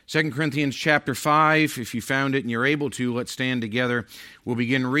2 Corinthians chapter 5, if you found it and you're able to, let's stand together. We'll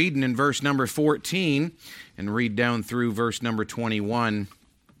begin reading in verse number 14 and read down through verse number 21.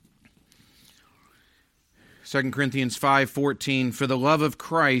 2 Corinthians 5:14, "For the love of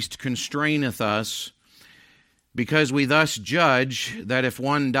Christ constraineth us, because we thus judge that if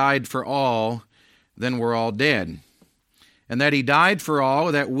one died for all, then we're all dead. And that he died for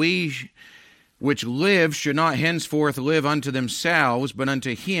all, that we which live should not henceforth live unto themselves, but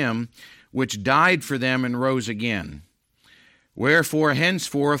unto him which died for them and rose again. Wherefore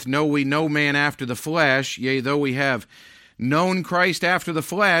henceforth know we no man after the flesh, yea, though we have known Christ after the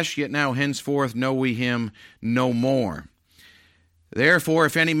flesh, yet now henceforth know we him no more. Therefore,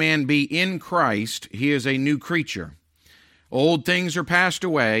 if any man be in Christ, he is a new creature. Old things are passed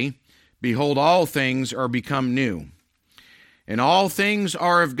away, behold, all things are become new. And all things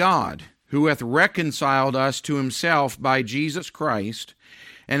are of God, who hath reconciled us to himself by Jesus Christ,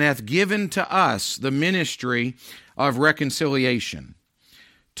 and hath given to us the ministry of reconciliation.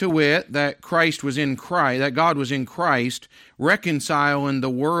 To wit, that Christ was in Christ, that God was in Christ, reconciling the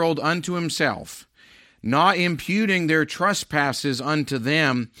world unto himself, not imputing their trespasses unto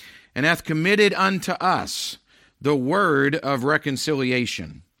them, and hath committed unto us the word of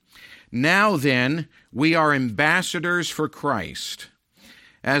reconciliation. Now then, we are ambassadors for Christ.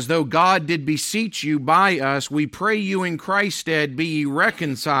 As though God did beseech you by us, we pray you in Christ's stead, be ye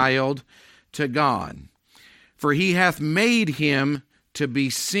reconciled to God. For he hath made him to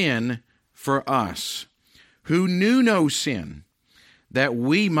be sin for us, who knew no sin, that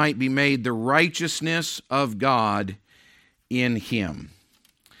we might be made the righteousness of God in him."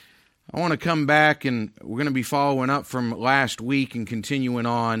 I want to come back, and we're going to be following up from last week and continuing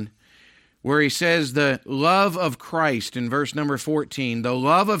on, where he says the love of Christ in verse number 14, the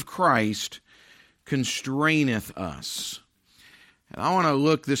love of Christ constraineth us. And I want to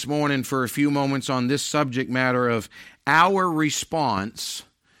look this morning for a few moments on this subject matter of our response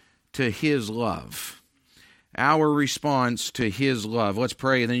to his love. Our response to his love. Let's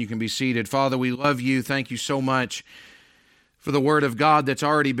pray, and then you can be seated. Father, we love you. Thank you so much for the word of God that's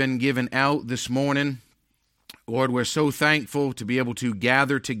already been given out this morning. Lord, we're so thankful to be able to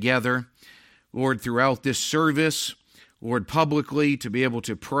gather together, Lord, throughout this service, Lord, publicly, to be able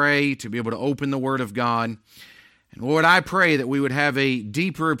to pray, to be able to open the Word of God. And Lord, I pray that we would have a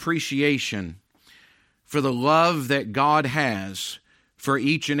deeper appreciation for the love that God has for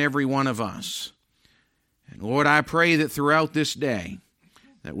each and every one of us. And Lord, I pray that throughout this day,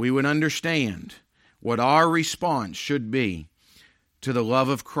 that we would understand what our response should be to the love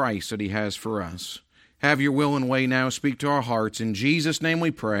of Christ that he has for us. Have your will and way now. Speak to our hearts. In Jesus' name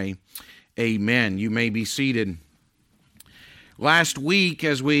we pray. Amen. You may be seated. Last week,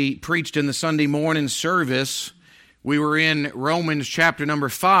 as we preached in the Sunday morning service, we were in Romans chapter number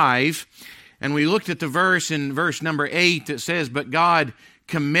 5, and we looked at the verse in verse number 8 that says, "But God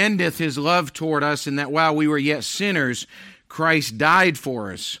commendeth his love toward us, in that while we were yet sinners, Christ died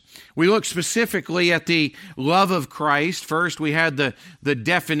for us." We looked specifically at the love of Christ. First, we had the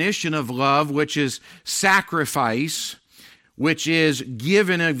definition of love, which is sacrifice, which is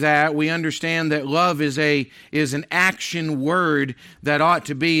given of that. We understand that love is an action word that ought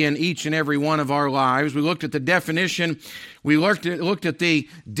to be in each and every one of our lives. We looked at the definition. We looked at the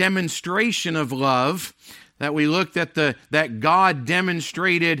demonstration of love, that we looked at that God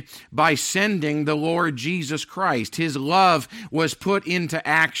demonstrated by sending the Lord Jesus Christ. His love was put into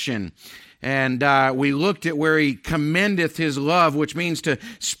action. And we looked at where he commendeth his love, which means to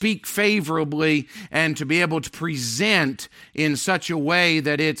speak favorably and to be able to present in such a way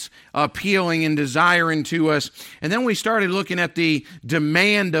that it's appealing and desiring to us. And then we started looking at the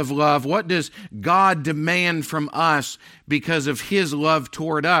demand of love. What does God demand from us because of his love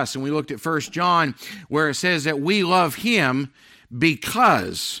toward us? And we looked at 1 John, where it says that we love him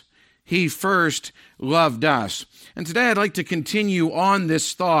because he first loved us. And today I'd like to continue on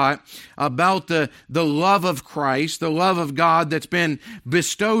this thought about the love of Christ, the love of God that's been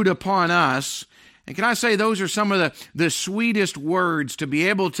bestowed upon us. And can I say those are some of the sweetest words to be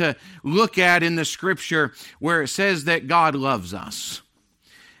able to look at in the Scripture, where it says that God loves us.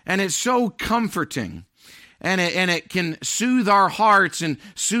 And it's so comforting. And it can soothe our hearts and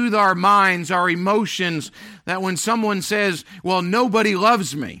soothe our minds, our emotions, that when someone says, "Well, nobody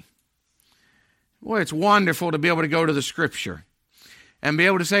loves me," boy, it's wonderful to be able to go to the Scripture and be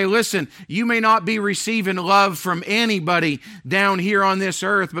able to say, listen, you may not be receiving love from anybody down here on this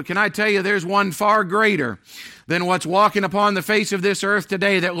earth, but can I tell you there's one far greater than what's walking upon the face of this earth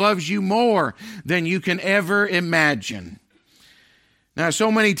today that loves you more than you can ever imagine. Now,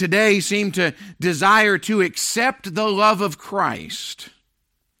 so many today seem to desire to accept the love of Christ,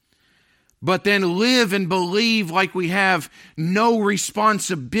 but then live and believe like we have no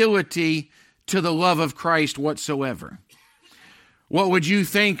responsibility to the love of Christ whatsoever? What would you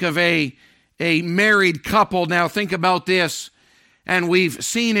think of a married couple? Now think about this, and we've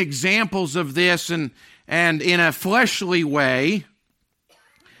seen examples of this, and in a fleshly way,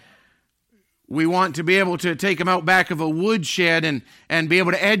 we want to be able to take them out back of a woodshed and be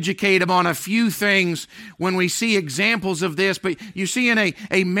able to educate them on a few things when we see examples of this. But you see in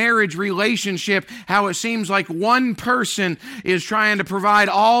a marriage relationship how it seems like one person is trying to provide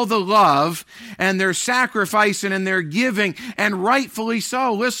all the love, and they're sacrificing and they're giving, and rightfully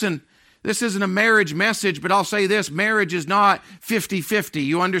so. Listen, this isn't a marriage message, but I'll say this: marriage is not 50-50.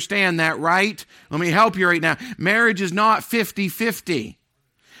 You understand that, right? Let me help you right now. Marriage is not 50-50.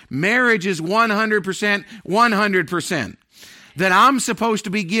 Marriage is 100%, 100%. That I'm supposed to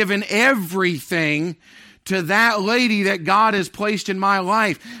be given everything to that lady that God has placed in my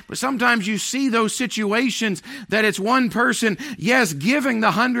life. But sometimes you see those situations that it's one person, yes, giving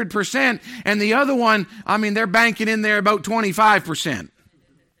the 100%, and the other one, they're banking in there about 25%.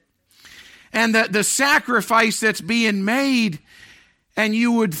 And the sacrifice that's being made, and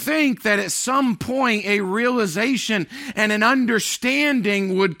you would think that at some point a realization and an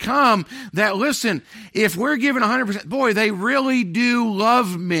understanding would come that, listen, if we're given 100%, boy, they really do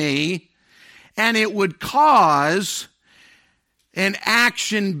love me, and it would cause an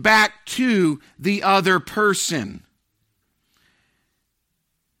action back to the other person.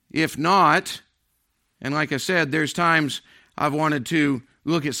 If not, and like I said, there's times I've wanted to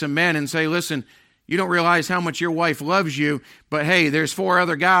look at some men and say, listen, you don't realize how much your wife loves you, but hey, there's 4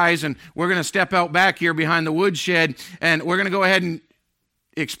 other guys, and we're going to step out back here behind the woodshed, and we're going to go ahead and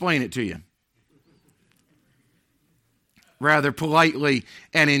explain it to you. Rather politely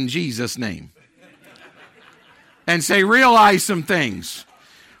and in Jesus' name. And say, realize some things.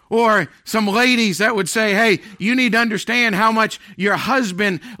 Or some ladies that would say, hey, you need to understand how much your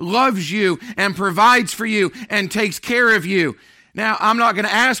husband loves you and provides for you and takes care of you. Now, I'm not going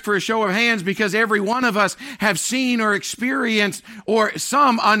to ask for a show of hands, because every one of us have seen or experienced, or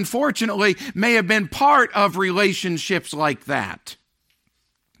some, unfortunately, may have been part of relationships like that.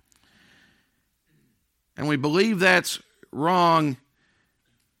 And we believe that's wrong,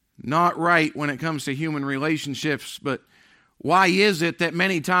 not right when it comes to human relationships. But why is it that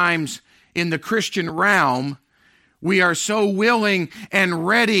many times in the Christian realm, we are so willing and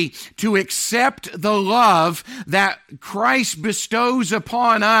ready to accept the love that Christ bestows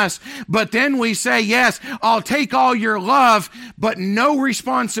upon us, but then we say, yes, I'll take all your love, but no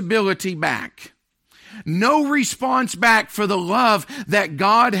responsibility back. No response back for the love that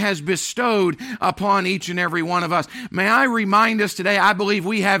God has bestowed upon each and every one of us. May I remind us today, I believe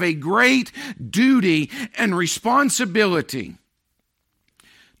we have a great duty and responsibility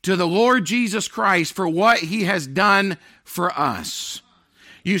to the Lord Jesus Christ for what He has done for us.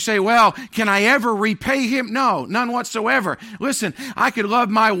 You say, well, can I ever repay Him? No, none whatsoever. Listen, I could love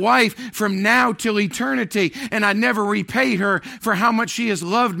my wife from now till eternity, and I'd never repay her for how much she has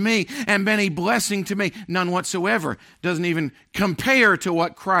loved me and been a blessing to me. None whatsoever. Doesn't even compare to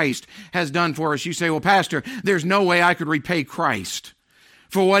what Christ has done for us. You say, well, Pastor, there's no way I could repay Christ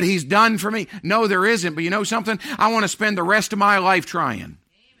for what He's done for me. No, there isn't. But you know something? I want to spend the rest of my life trying.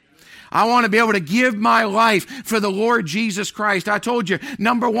 I want to be able to give my life for the Lord Jesus Christ. I told you,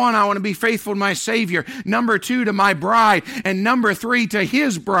 number 1, I want to be faithful to my Savior. Number 2, to my bride. And number 3, to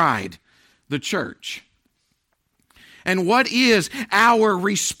His bride, the church. And what is our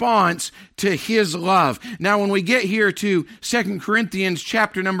response to His love? Now, when we get here to 2 Corinthians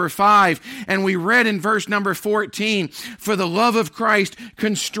chapter number 5, and we read in verse number 14, for the love of Christ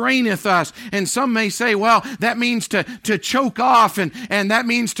constraineth us. And some may say, well, that means to choke off, and that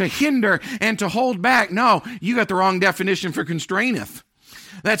means to hinder and to hold back. No, you got the wrong definition for constraineth.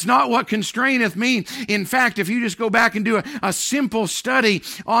 That's not what constraineth means. In fact, if you just go back and do a simple study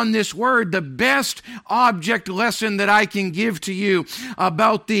on this word, the best object lesson that I can give to you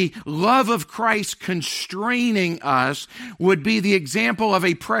about the love of Christ constraining us would be the example of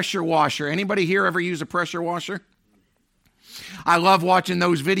a pressure washer. Anybody here ever use a pressure washer? I love watching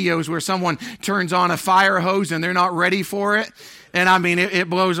those videos where someone turns on a fire hose and they're not ready for it. And it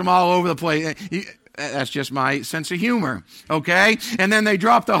blows them all over the place. That's just my sense of humor, okay? And then they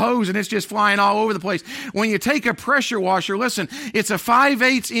drop the hose and it's just flying all over the place. When you take a pressure washer, listen, it's a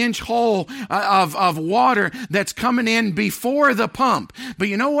 5/8 inch hole of water that's coming in before the pump. But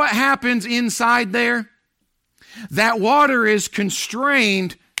you know what happens inside there? That water is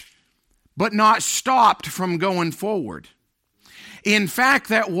constrained, but not stopped from going forward. In fact,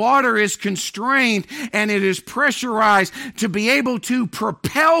 that water is constrained and it is pressurized to be able to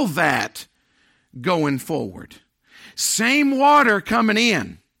propel that going forward. Same water coming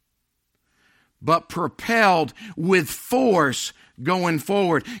in, but propelled with force going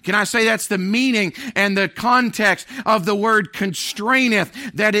forward. Can I say that's the meaning and the context of the word constraineth,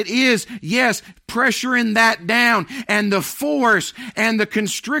 that it is, yes, pressuring that down and the force and the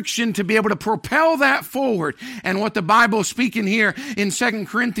constriction to be able to propel that forward. And what the Bible is speaking here in 2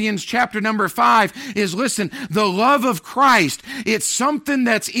 Corinthians chapter number 5 is, listen, the love of Christ, it's something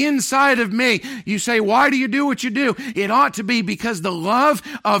that's inside of me. You say, why do you do what you do? It ought to be because the love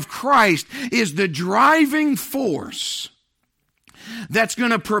of Christ is the driving force that's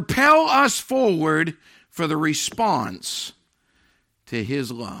going to propel us forward for the response to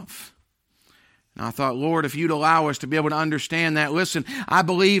His love. And I thought, Lord, if you'd allow us to be able to understand that, listen, I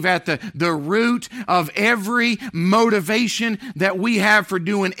believe at the root of every motivation that we have for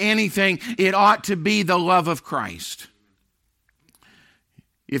doing anything, it ought to be the love of Christ.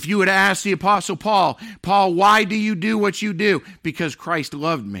 If you would ask the Apostle Paul, why do you do what you do? Because Christ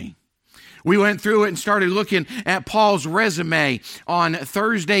loved me. We went through it and started looking at Paul's resume on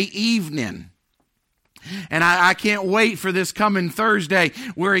Thursday evening. And I can't wait for this coming Thursday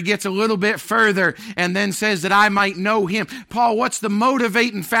where he gets a little bit further and then says that I might know him. Paul, what's the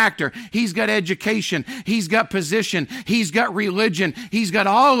motivating factor? He's got education. He's got position. He's got religion. He's got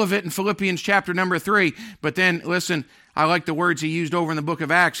all of it in Philippians chapter number 3. But then, listen, I like the words he used over in the book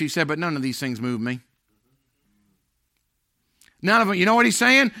of Acts. He said, but none of these things move me. None of them. You know what he's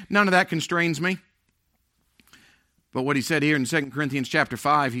saying? None of that constrains me. But what he said here in 2 Corinthians chapter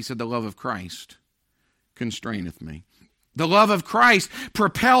 5, he said, the love of Christ constraineth me. The love of Christ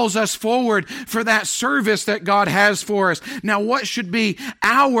propels us forward for that service that God has for us. Now, what should be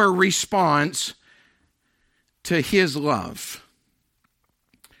our response to His love?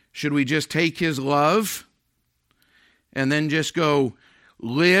 Should we just take His love and then just go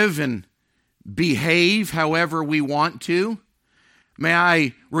live and behave however we want to? May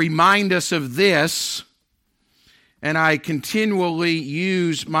I remind us of this, and I continually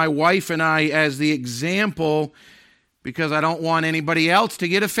use my wife and I as the example because I don't want anybody else to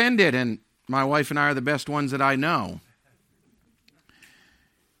get offended, and my wife and I are the best ones that I know.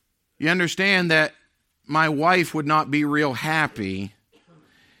 You understand that my wife would not be real happy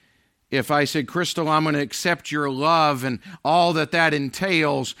if I said, Crystal, I'm going to accept your love and all that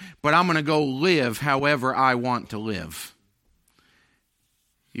entails, but I'm going to go live however I want to live.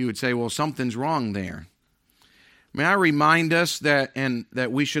 You would say, well, something's wrong there. May I remind us that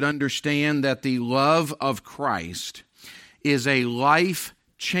we should understand that the love of Christ is a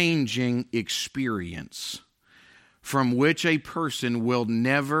life-changing experience from which a person will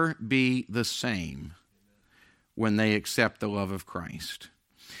never be the same when they accept the love of Christ.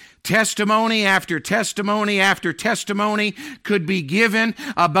 Testimony after testimony after testimony could be given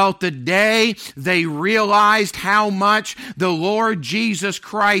about the day they realized how much the Lord Jesus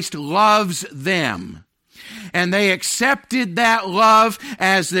Christ loves them. And they accepted that love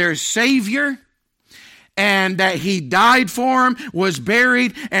as their Savior, and that He died for them, was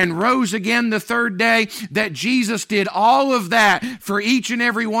buried, and rose again the third day, that Jesus did all of that for each and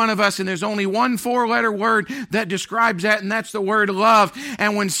every one of us. And there's only one 4-letter word that describes that, and that's the word love.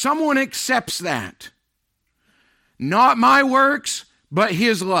 And when someone accepts that, not my works, but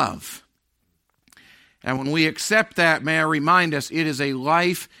His love. And when we accept that, may I remind us, it is a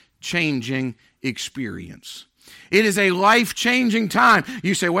life-changing experience. It is a life-changing time.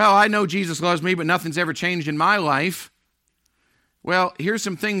 You say, well, I know Jesus loves me, but nothing's ever changed in my life. Well, here's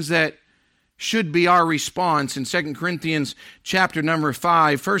some things that should be our response in 2 Corinthians chapter number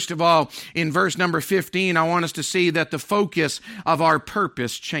 5. First of all, in verse number 15, I want us to see that the focus of our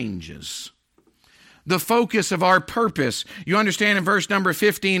purpose changes. The focus of our purpose. You understand in verse number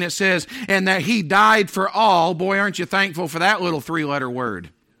 15 it says, and that He died for all. Boy, aren't you thankful for that little 3-letter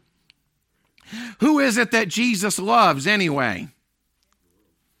word? Who is it that Jesus loves anyway?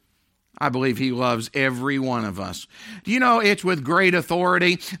 I believe He loves every one of us. Do you know it's with great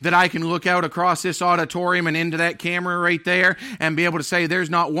authority that I can look out across this auditorium and into that camera right there and be able to say there's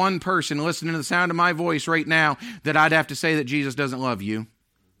not one person listening to the sound of my voice right now that I'd have to say that Jesus doesn't love you.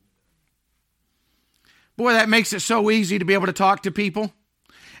 Boy, that makes it so easy to be able to talk to people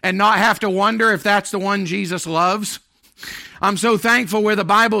and not have to wonder if that's the one Jesus loves. I'm so thankful where the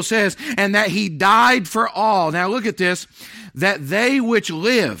Bible says, and that He died for all. Now look at this, that they which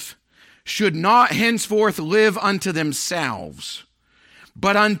live should not henceforth live unto themselves,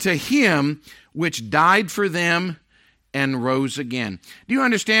 but unto Him which died for them and rose again. Do you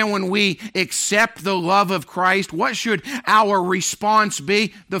understand when we accept the love of Christ, what should our response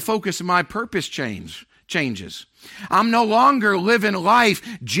be? The focus of my purpose changes. changes. I'm no longer living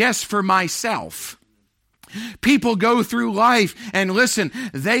life just for myself. People go through life and listen,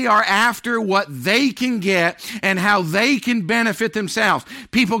 they are after what they can get and how they can benefit themselves.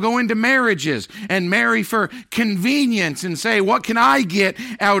 People go into marriages and marry for convenience and say, what can I get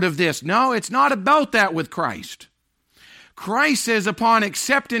out of this? No, it's not about that with Christ. Christ says upon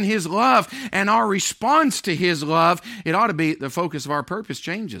accepting His love and our response to His love, it ought to be the focus of our purpose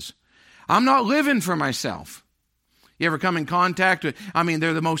changes. I'm not living for myself. You ever come in contact with,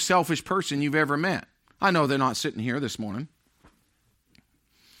 they're the most selfish person you've ever met. I know they're not sitting here this morning.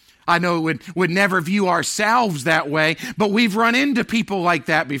 I know would never view ourselves that way, but we've run into people like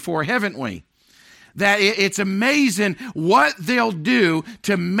that before, haven't we? That it's amazing what they'll do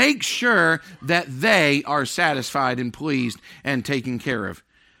to make sure that they are satisfied and pleased and taken care of.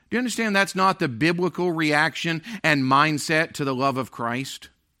 Do you understand that's not the biblical reaction and mindset to the love of Christ?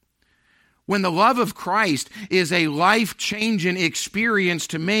 When the love of Christ is a life-changing experience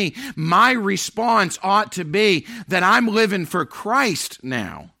to me, my response ought to be that I'm living for Christ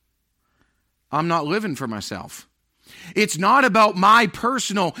now. I'm not living for myself. It's not about my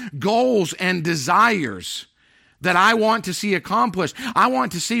personal goals and desires that I want to see accomplished. I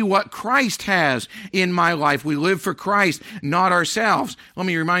want to see what Christ has in my life. We live for Christ, not ourselves. Let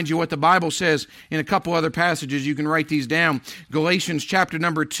me remind you what the Bible says in a couple other passages. You can write these down. Galatians chapter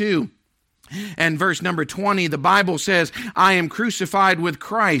number 2. And verse number 20, the Bible says, I am crucified with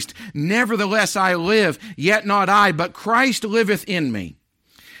Christ. Nevertheless I live, yet not I, but Christ liveth in me.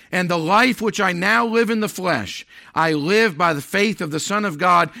 And the life which I now live in the flesh, I live by the faith of the Son of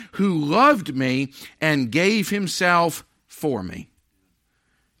God, who loved me and gave Himself for me.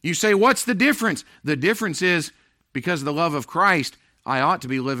 You say, what's the difference? The difference is, because of the love of Christ, I ought to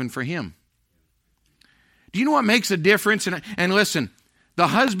be living for Him. Do you know what makes a difference? And listen, the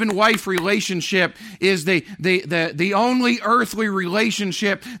husband-wife relationship is the only earthly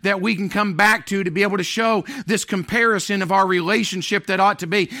relationship that we can come back to be able to show this comparison of our relationship that ought to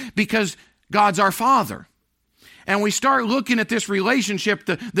be, because God's our Father. And we start looking at this relationship,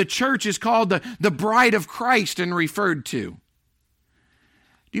 the church is called the bride of Christ and referred to.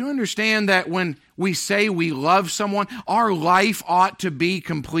 Do you understand that when we say we love someone, our life ought to be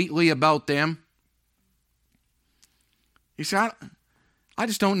completely about them? You say, I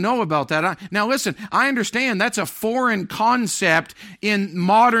just don't know about that. Now listen, I understand that's a foreign concept in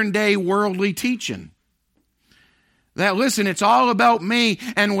modern day worldly teaching. That listen, it's all about me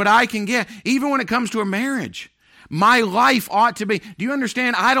and what I can get. Even when it comes to a marriage, my life ought to be. Do you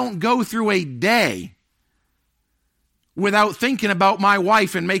understand? I don't go through a day without thinking about my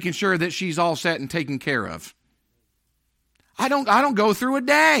wife and making sure that she's all set and taken care of. I don't go through a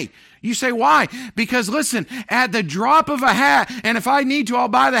day. You say, why? Because listen, at the drop of a hat, and if I need to, I'll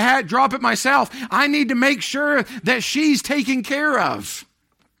buy the hat, drop it myself. I need to make sure that she's taken care of.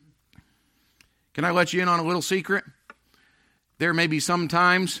 Can I let you in on a little secret? There may be some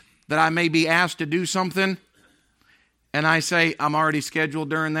times that I may be asked to do something, and I say, I'm already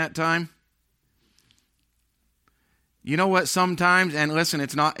scheduled during that time. You know what, sometimes, and listen,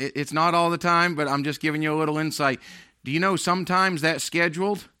 it's not all the time, but I'm just giving you a little insight. Do you know sometimes that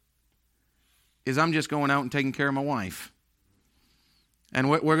scheduled is I'm just going out and taking care of my wife. And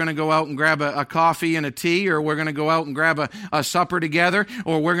we're going to go out and grab a coffee and a tea, or we're going to go out and grab a supper together,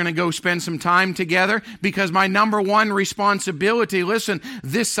 or we're going to go spend some time together, because my number one responsibility, listen,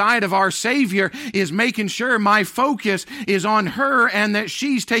 this side of our Savior is making sure my focus is on her and that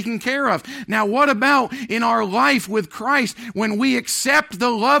she's taken care of. Now, what about in our life with Christ? When we accept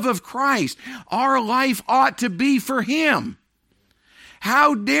the love of Christ, our life ought to be for Him.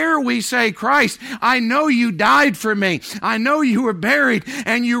 How dare we say, Christ, I know you died for me. I know you were buried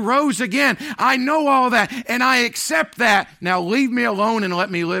and you rose again. I know all that and I accept that. Now leave me alone and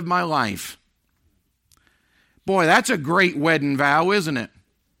let me live my life. Boy, that's a great wedding vow, isn't it?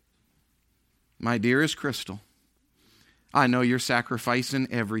 My dearest Crystal, I know you're sacrificing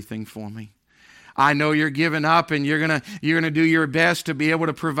everything for me. I know you're giving up and you're gonna do your best to be able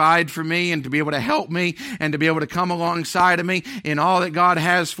to provide for me and to be able to help me and to be able to come alongside of me in all that God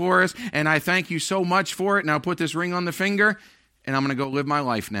has for us. And I thank you so much for it. Now put this ring on the finger and I'm going to go live my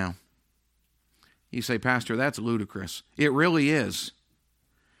life now. You say, Pastor, that's ludicrous. It really is.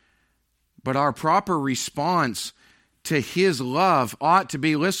 But our proper response to His love ought to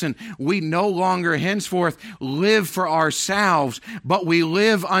be, listen, we no longer henceforth live for ourselves, but we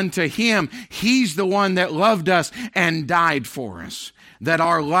live unto Him. He's the one that loved us and died for us. That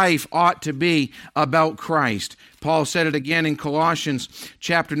our life ought to be about Christ. Paul said it again in Colossians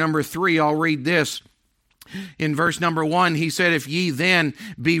chapter number 3. I'll read this. In verse number 1, he said, if ye then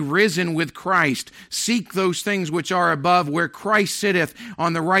be risen with Christ, seek those things which are above, where Christ sitteth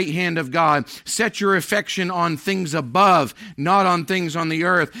on the right hand of God. Set your affection on things above, not on things on the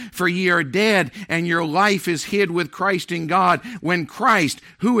earth. For ye are dead, and your life is hid with Christ in God. When Christ,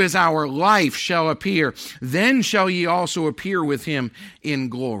 who is our life, shall appear, then shall ye also appear with him in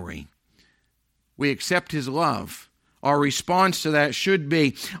glory. We accept his love. Our response to that should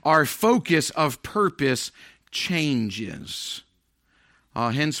be our focus of purpose changes.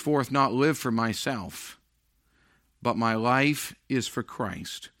 Henceforth not live for myself, but my life is for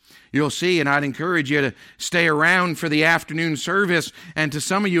Christ. You'll see, and I'd encourage you to stay around for the afternoon service. And to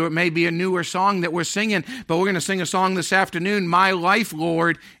some of you, it may be a newer song that we're singing, but we're going to sing a song this afternoon, My Life,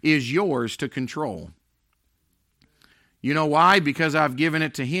 Lord, is yours to control. You know why? Because I've given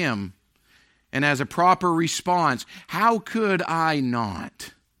it to him. And as a proper response, how could I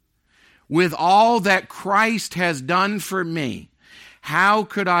not? With all that Christ has done for me, how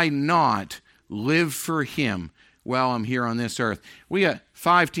could I not live for him while I'm here on this earth? We got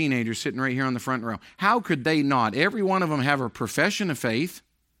 5 teenagers sitting right here on the front row. How could they not? Every one of them have a profession of faith.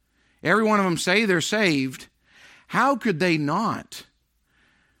 Every one of them say they're saved. How could they not?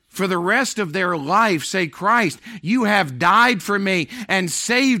 For the rest of their life, say, Christ, you have died for me and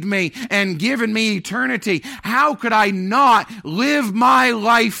saved me and given me eternity. How could I not live my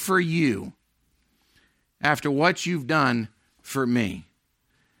life for you after what you've done for me?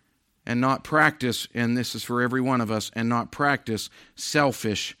 And not practice, and this is for every one of us, and not practice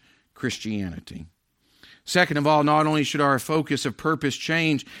selfish Christianity. Second of all, not only should our focus of purpose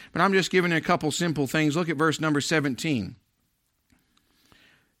change, but I'm just giving you a couple simple things. Look at verse number 17.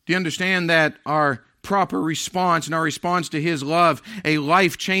 Do you understand that our proper response and our response to his love, a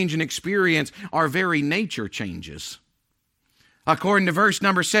life-changing experience, our very nature changes? According to verse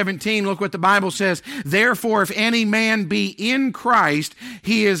number 17, look what the Bible says. Therefore, if any man be in Christ,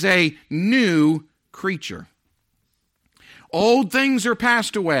 he is a new creature. Old things are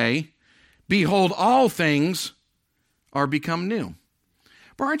passed away. Behold, all things are become new.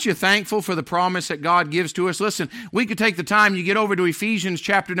 But aren't you thankful for the promise that God gives to us? Listen, we could take the time, you get over to Ephesians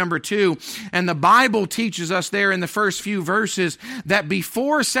chapter number 2, and the Bible teaches us there in the first few verses that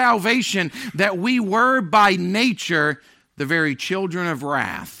before salvation, that we were by nature the very children of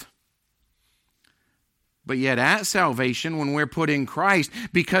wrath. But yet at salvation, when we're put in Christ,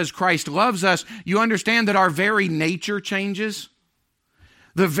 because Christ loves us, you understand that our very nature changes?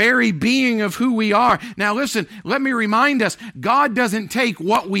 The very being of who we are. Now listen, let me remind us, God doesn't take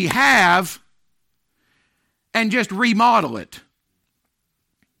what we have and just remodel it.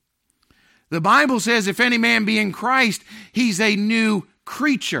 The Bible says, if any man be in Christ, he's a new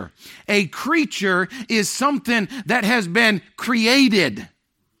creature. A creature is something that has been created.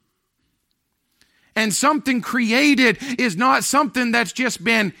 And something created is not something that's just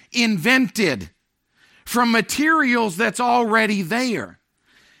been invented from materials that's already there.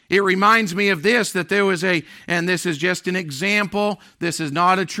 It reminds me of this, that there was and this is just an example, this is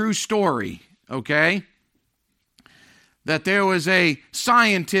not a true story, okay? That there was a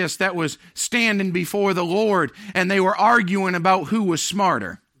scientist that was standing before the Lord, and they were arguing about who was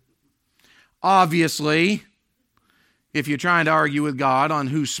smarter. Obviously, if you're trying to argue with God on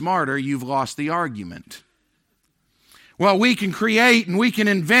who's smarter, you've lost the argument. Well, we can create, and we can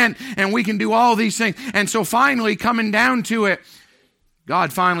invent, and we can do all these things. And so finally, coming down to it,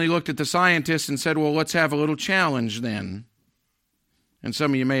 God finally looked at the scientists and said, well, let's have a little challenge then. And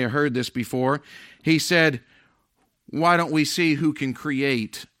some of you may have heard this before. He said, why don't we see who can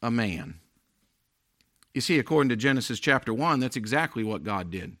create a man? You see, according to Genesis chapter 1, that's exactly what God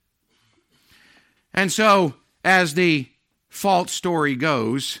did. And so, as the false story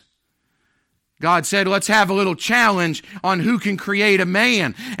goes, God said, let's have a little challenge on who can create a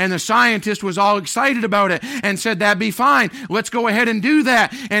man. And the scientist was all excited about it and said, that'd be fine. Let's go ahead and do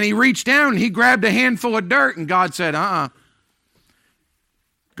that. And he reached down and he grabbed a handful of dirt. And God said,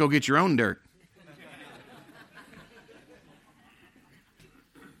 go get your own dirt.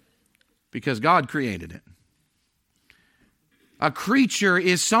 Because God created it. A creature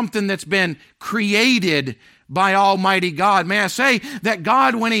is something that's been created by Almighty God. May I say that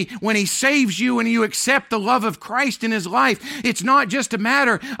God, when He saves you and you accept the love of Christ in His life, it's not just a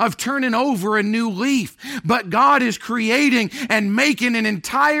matter of turning over a new leaf, but God is creating and making an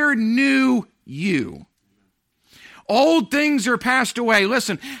entire new you. Old things are passed away.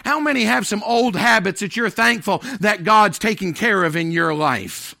 Listen, how many have some old habits that you're thankful that God's taking care of in your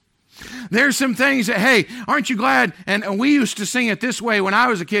life? There's some things that, hey, aren't you glad? And we used to sing it this way when I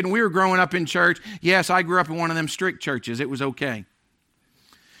was a kid and we were growing up in church. Yes, I grew up in one of them strict churches. It was okay.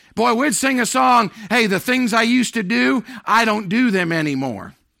 Boy, we'd sing a song, hey, the things I used to do, I don't do them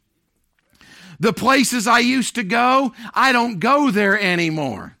anymore. The places I used to go, I don't go there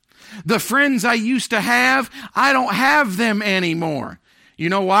anymore. The friends I used to have, I don't have them anymore. You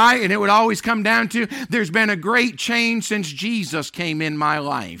know why? And it would always come down to, there's been a great change since Jesus came in my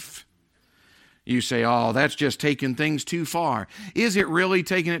life. You say, oh, that's just taking things too far. Is it really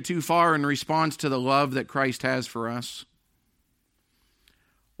taking it too far in response to the love that Christ has for us?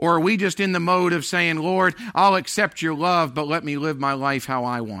 Or are we just in the mode of saying, Lord, I'll accept your love, but let me live my life how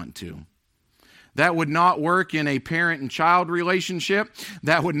I want to? That would not work in a parent and child relationship.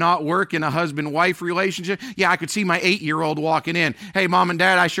 That would not work in a husband-wife relationship. Yeah, I could see my 8-year-old walking in. Hey, Mom and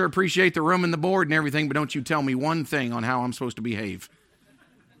Dad, I sure appreciate the room and the board and everything, but don't you tell me one thing on how I'm supposed to behave.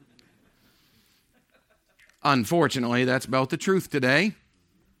 Unfortunately, that's about the truth today.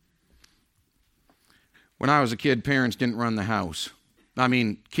 When I was a kid, parents didn't run the house.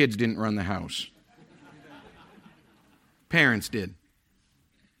 Kids didn't run the house. Parents did.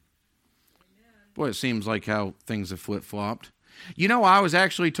 Boy, it seems like how things have flip-flopped. You know, I was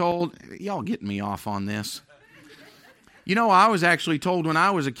actually told, y'all getting me off on this. You know, I was actually told when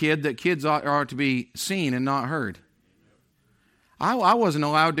I was a kid that kids are to be seen and not heard. I wasn't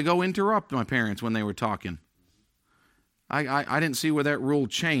allowed to go interrupt my parents when they were talking. I didn't see where that rule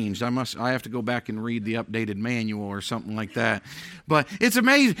changed. I have to go back and read the updated manual or something like that. But it's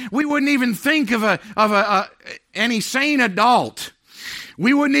amazing. We wouldn't even think of any sane adult.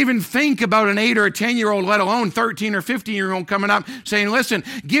 We wouldn't even think about an 8 or a 10-year-old, let alone 13 or 15-year-old coming up saying, listen,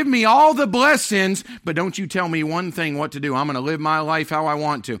 give me all the blessings, but don't you tell me one thing what to do. I'm going to live my life how I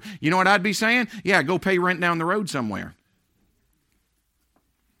want to. You know what I'd be saying? Yeah, go pay rent down the road somewhere.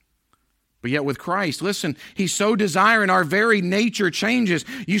 But yet with Christ, listen, He's so desiring our very nature changes.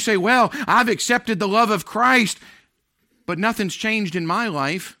 You say, well, I've accepted the love of Christ, but nothing's changed in my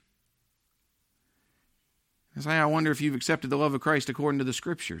life. I wonder if you've accepted the love of Christ according to the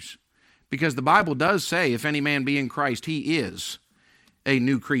Scriptures. Because the Bible does say, if any man be in Christ, he is a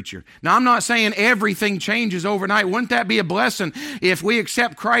new creature. Now, I'm not saying everything changes overnight. Wouldn't that be a blessing if we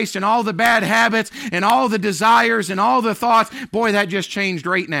accept Christ and all the bad habits and all the desires and all the thoughts? Boy, that just changed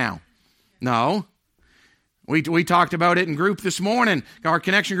right now. No. We talked about it in group this morning, our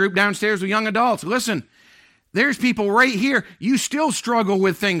connection group downstairs with young adults. Listen, there's people right here, you still struggle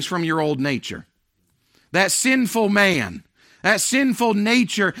with things from your old nature. That sinful man, that sinful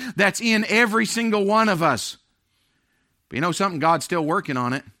nature that's in every single one of us. But you know something? God's still working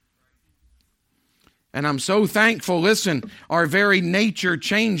on it. And I'm so thankful. Listen, our very nature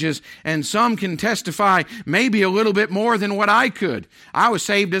changes, and some can testify maybe a little bit more than what I could. I was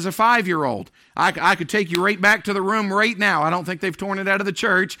saved as a 5-year-old. I could take you right back to the room right now. I don't think they've torn it out of the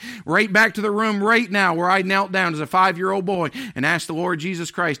church. Right back to the room right now where I knelt down as a 5-year-old boy and asked the Lord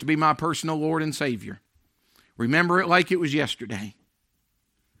Jesus Christ to be my personal Lord and Savior. Remember it like it was yesterday.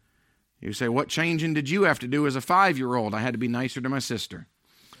 You say, what changing did you have to do as a 5-year-old? I had to be nicer to my sisters.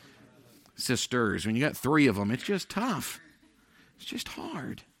 When you got 3 of them, it's just tough. It's just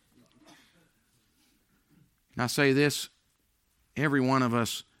hard. And I say this, every one of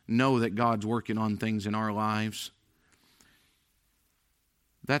us know that God's working on things in our lives.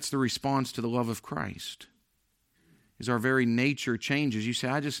 That's the response to the love of Christ. Is our very nature changes. You say,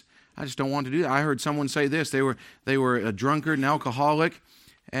 I just don't want to do that. I heard someone say this. They were a drunkard, an alcoholic,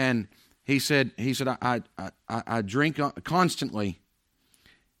 and he said, I drink constantly.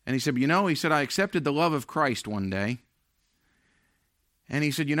 And he said, I accepted the love of Christ one day. And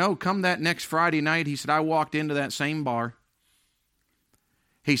he said, come that next Friday night, he said, I walked into that same bar.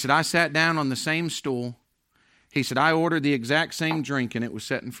 He said, I sat down on the same stool. He said, I ordered the exact same drink and it was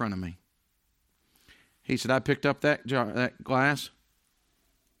set in front of me. He said, I picked up that glass.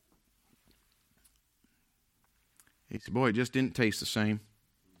 He said, boy, it just didn't taste the same.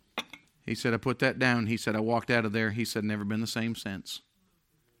 He said, I put that down. He said, I walked out of there. He said, never been the same since.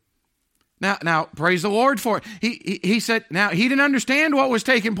 Now, praise the Lord for it. He said, now, he didn't understand what was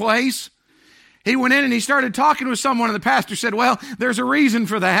taking place. He went in and he started talking with someone, and the pastor said, well, there's a reason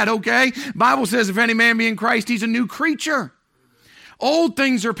for that, okay? Bible says, if any man be in Christ, he's a new creature. Old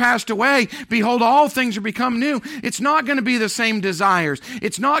things are passed away. Behold, all things are become new. It's not going to be the same desires.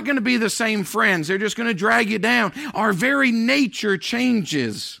 It's not going to be the same friends. They're just going to drag you down. Our very nature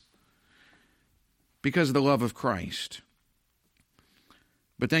changes because of the love of Christ.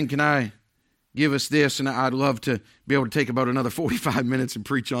 But then can I give us this, and I'd love to be able to take about another 45 minutes and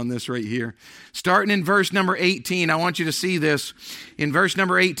preach on this right here. Starting in verse number 18, I want you to see this. In verse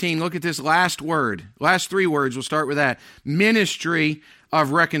number 18, look at this last word. Last 3 words, we'll start with that. Ministry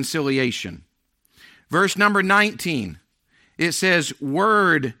of reconciliation. Verse number 19, It says,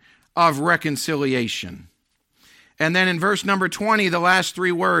 word of reconciliation. And then in verse number 20, the last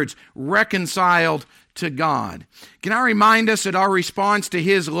three words, reconciled to God. Can I remind us that our response to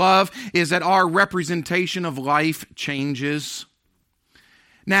His love is that our representation of life changes?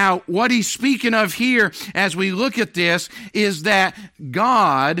 Now, what he's speaking of here as we look at this is that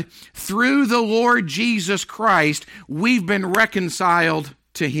God, through the Lord Jesus Christ, we've been reconciled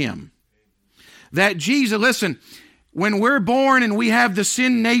to Him. That Jesus, listen, when we're born and we have the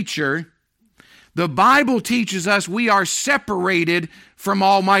sin nature, the Bible teaches us we are separated from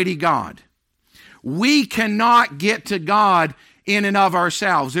Almighty God. We cannot get to God in and of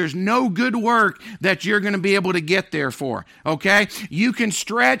ourselves. There's no good work that you're going to be able to get there for, okay? You can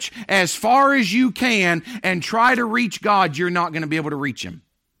stretch as far as you can and try to reach God. You're not going to be able to reach Him.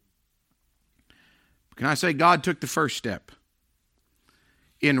 Can I say God took the first step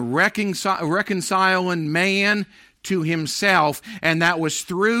in reconciling man to Himself, and that was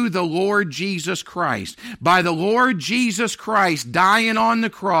through the Lord Jesus Christ. By the Lord Jesus Christ dying on the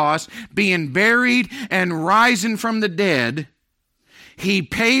cross, being buried and rising from the dead, He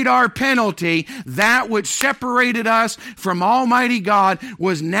paid our penalty. That which separated us from Almighty God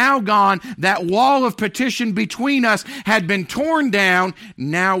was now gone. That wall of petition between us had been torn down.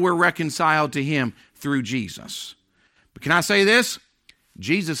 Now we're reconciled to Him through Jesus. But can I say this?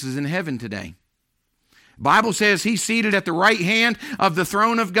 Jesus is in heaven today. Bible says He's seated at the right hand of the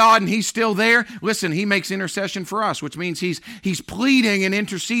throne of God, and He's still there. Listen, He makes intercession for us, which means He's pleading and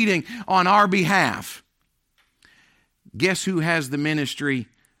interceding on our behalf. Guess who has the ministry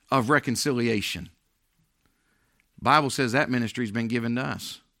of reconciliation? Bible says that ministry's been given to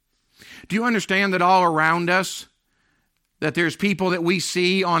us. Do you understand that all around us, that there's people that we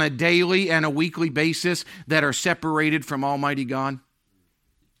see on a daily and a weekly basis that are separated from Almighty God?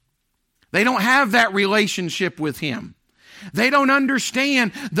 They don't have that relationship with Him. They don't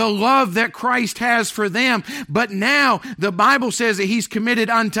understand the love that Christ has for them. But now the Bible says that He's committed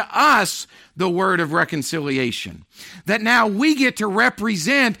unto us the word of reconciliation. That now we get to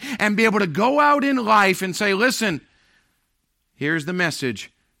represent and be able to go out in life and say, listen, here's the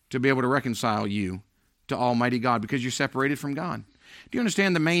message to be able to reconcile you to Almighty God because you're separated from God. Do you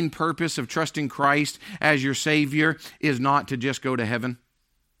understand the main purpose of trusting Christ as your Savior is not to just go to heaven?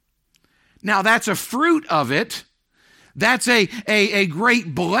 Now that's a fruit of it. That's a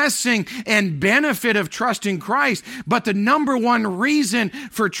great blessing and benefit of trusting Christ. But the number one reason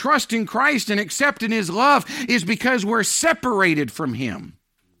for trusting Christ and accepting His love is because we're separated from Him.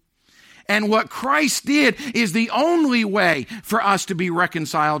 And what Christ did is the only way for us to be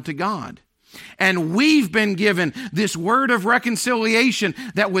reconciled to God. And we've been given this word of reconciliation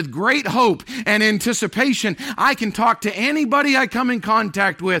that with great hope and anticipation, I can talk to anybody I come in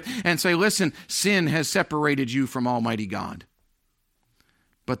contact with and say, listen, sin has separated you from Almighty God.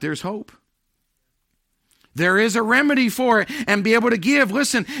 But there's hope. There is a remedy for it and be able to give.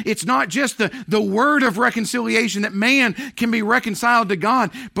 Listen, it's not just the word of reconciliation that man can be reconciled to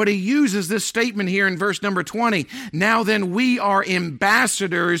God, but he uses this statement here in verse number 20. Now then, we are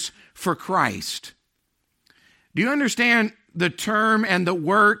ambassadors for Christ. Do you understand the term and the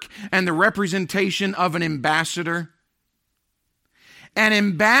work and the representation of an ambassador? An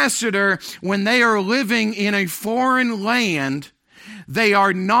ambassador, when they are living in a foreign land, they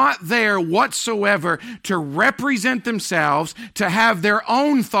are not there whatsoever to represent themselves, to have their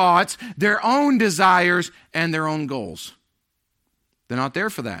own thoughts, their own desires, and their own goals. They're not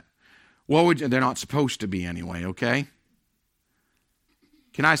there for that. They're not supposed to be anyway, okay?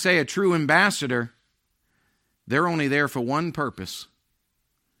 Can I say a true ambassador, they're only there for one purpose,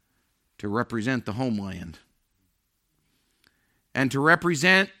 to represent the homeland. And to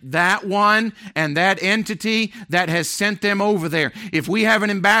represent that one and that entity that has sent them over there. If we have an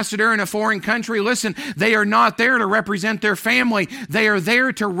ambassador in a foreign country, listen, they are not there to represent their family. They are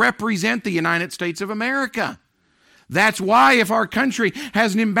there to represent the United States of America. That's why if our country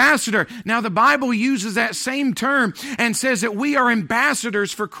has an ambassador, now the Bible uses that same term and says that we are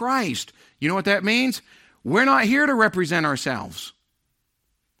ambassadors for Christ. You know what that means? We're not here to represent ourselves.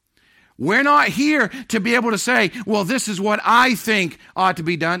 We're not here to be able to say, well, this is what I think ought to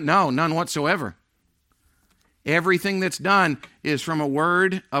be done. No, none whatsoever. Everything that's done is from a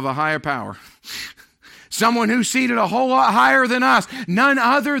word of a higher power. Someone who's seated a whole lot higher than us, none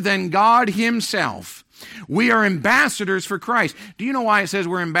other than God Himself. We are ambassadors for Christ. Do you know why it says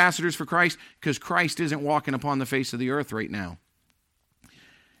we're ambassadors for Christ? Because Christ isn't walking upon the face of the earth right now.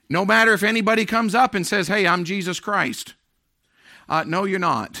 No matter if anybody comes up and says, hey, I'm Jesus Christ. No, you're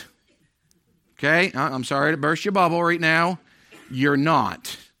not. Okay, I'm sorry to burst your bubble right now. You're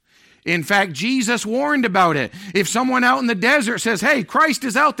not. In fact, Jesus warned about it. If someone out in the desert says, hey, Christ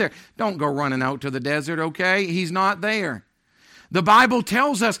is out there, don't go running out to the desert, okay? He's not there. The Bible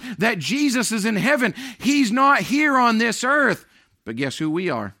tells us that Jesus is in heaven. He's not here on this earth. But guess who we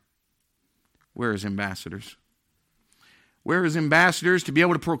are? We're His ambassadors. We're His ambassadors to be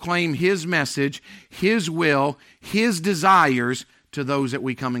able to proclaim His message, His will, His desires to those that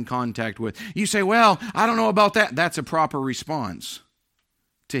we come in contact with. You say, well, I don't know about that. That's a proper response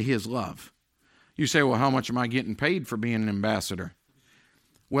to His love. You say, well, how much am I getting paid for being an ambassador?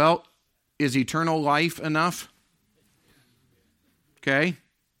 Well, is eternal life enough? Okay,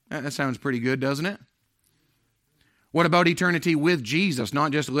 that sounds pretty good, doesn't it? What about eternity with Jesus?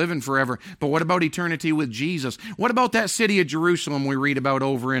 Not just living forever, but what about eternity with Jesus? What about that city of Jerusalem we read about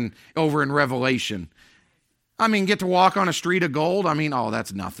over in Revelation? I mean, get to walk on a street of gold? I mean, oh,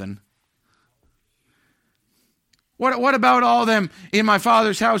 that's nothing. What about all them in my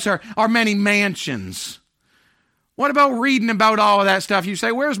Father's house are many mansions? What about reading about all of that stuff? You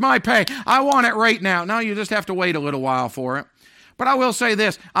say, where's my pay? I want it right now. No, you just have to wait a little while for it. But I will say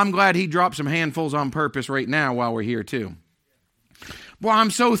this, I'm glad He dropped some handfuls on purpose right now while we're here too. Well, I'm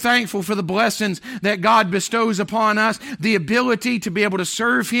so thankful for the blessings that God bestows upon us, the ability to be able to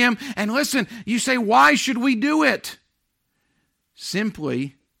serve Him. And listen, you say, why should we do it?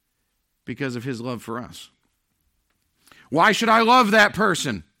 Simply because of His love for us. Why should I love that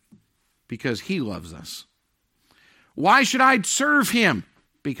person? Because He loves us. Why should I serve Him?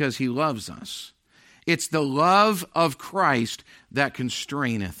 Because He loves us. It's the love of Christ that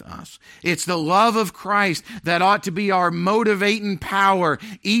constraineth us. It's the love of Christ that ought to be our motivating power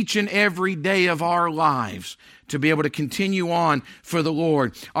each and every day of our lives to be able to continue on for the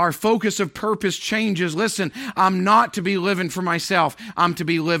Lord. Our focus of purpose changes. Listen, I'm not to be living for myself. I'm to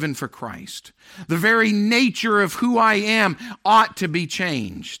be living for Christ. The very nature of who I am ought to be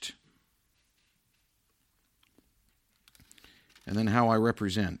changed. And then how I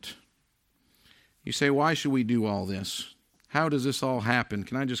represent. You say, why should we do all this? How does this all happen?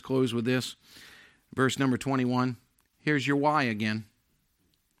 Can I just close with this? Verse number 21. Here's your why again.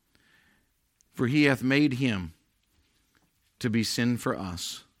 For He hath made Him to be sin for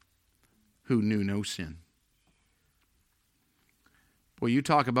us, who knew no sin. Well, you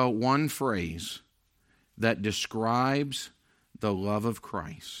talk about one phrase that describes the love of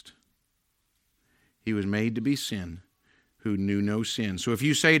Christ. He was made to be sin, who knew no sin. So if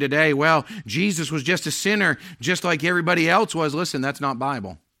you say today, well, Jesus was just a sinner, just like everybody else was, listen, that's not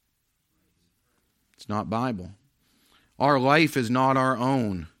Bible. It's not Bible. Our life is not our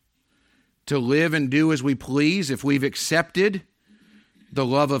own. To live and do as we please, if we've accepted the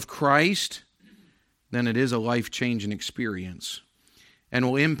love of Christ, then it is a life-changing experience and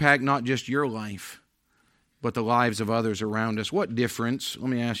will impact not just your life, but the lives of others around us. What difference, let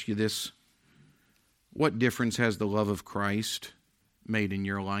me ask you this, what difference has the love of Christ made in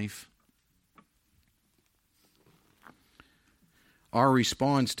your life? Our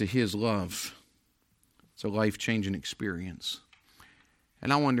response to His love, it's a life-changing experience.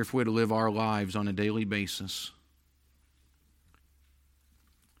 And I wonder if we're to live our lives on a daily basis,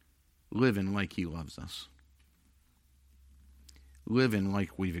 living like He loves us. Living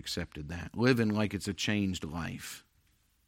like we've accepted that. Living like it's a changed life.